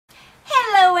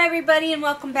everybody, and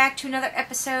welcome back to another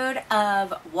episode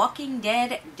of Walking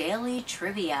Dead Daily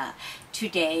Trivia.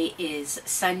 Today is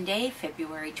Sunday,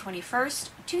 February 21st,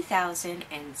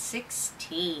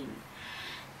 2016.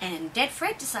 And Dead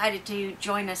Fred decided to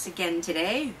join us again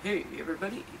today. Hey,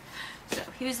 everybody. So,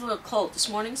 he was a little cold this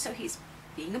morning, so he's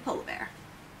being a polar bear.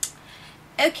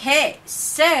 Okay,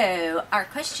 so our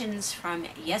questions from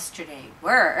yesterday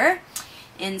were...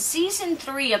 In Season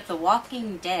 3 of The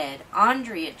Walking Dead,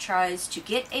 Andrea tries to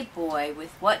get a boy with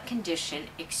what condition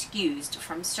excused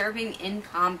from serving in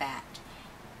combat?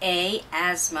 A.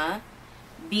 Asthma.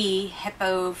 B.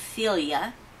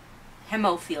 Hemophilia.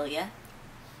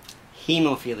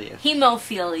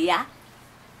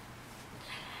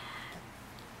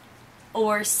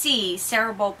 Or C.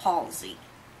 Cerebral palsy.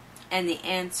 And the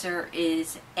answer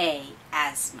is A.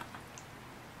 Asthma.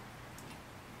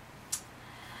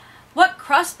 What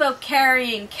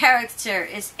crossbow-carrying character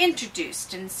is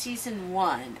introduced in Season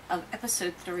 1 of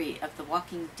Episode 3 of The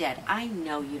Walking Dead? I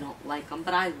know you don't like them,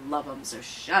 but I love them, so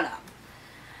shut up.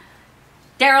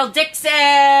 Daryl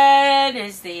Dixon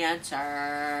is the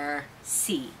answer.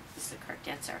 C is the correct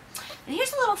answer. And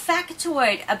here's a little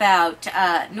factoid about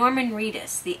Norman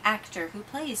Reedus, the actor who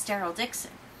plays Daryl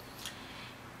Dixon.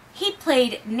 He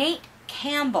played Nate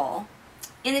Campbell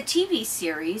in the TV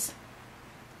series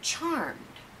Charmed.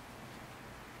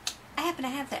 I happen to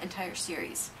have that entire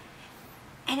series.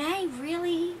 And I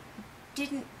really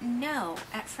didn't know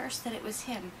at first that it was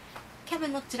him.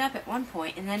 Kevin looked it up at one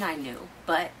point and then I knew.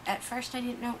 But at first I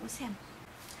didn't know it was him.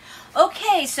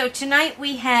 Okay, so tonight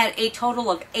we had a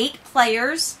total of 8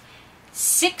 players,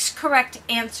 6 correct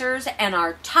answers, and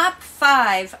our top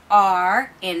 5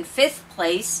 are in 5th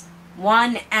place,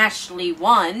 1 Ashley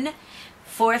 1,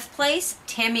 4th place,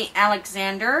 Tammy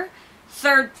Alexander,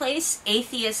 3rd place,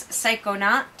 Atheist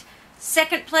Psychonaut,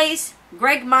 2nd place,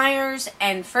 Greg Myers,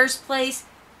 and 1st place,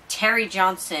 Terry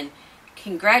Johnson.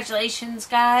 Congratulations,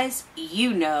 guys.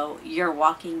 You know you're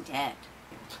Walking Dead.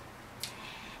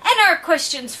 And our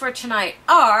questions for tonight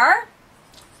are,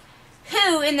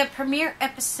 who in the premiere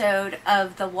episode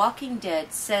of The Walking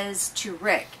Dead says to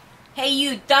Rick, "Hey,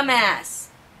 you dumbass,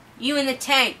 you in the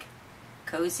tank,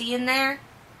 cozy in there?"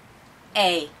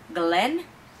 A. Glenn,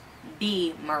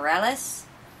 B. Morales,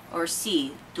 or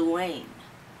C. Dwayne?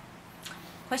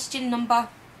 Question number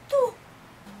 2.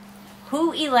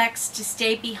 Who elects to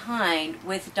stay behind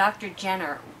with Dr.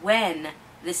 Jenner when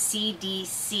the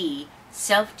CDC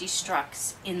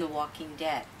self-destructs in The Walking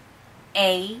Dead?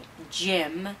 A.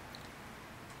 Jim,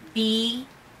 B.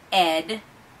 Ed,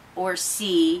 or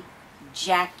C.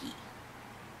 Jackie?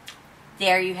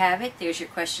 There you have it. There's your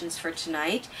questions for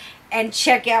tonight. And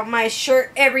check out my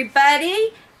shirt,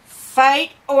 everybody.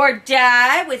 Fight or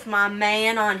die with my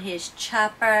man on his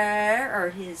chopper or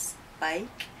his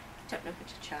bike. Don't know if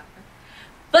it's a chopper.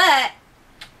 But,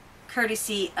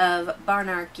 courtesy of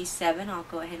Barnarchy 7, I'll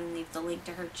go ahead and leave the link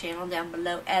to her channel down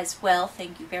below as well.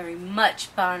 Thank you very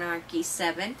much, Barnarchy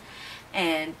 7.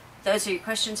 And those are your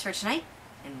questions for tonight.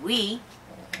 And maybe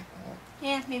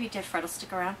Dead Fred will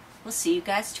stick around. We'll see you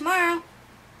guys tomorrow.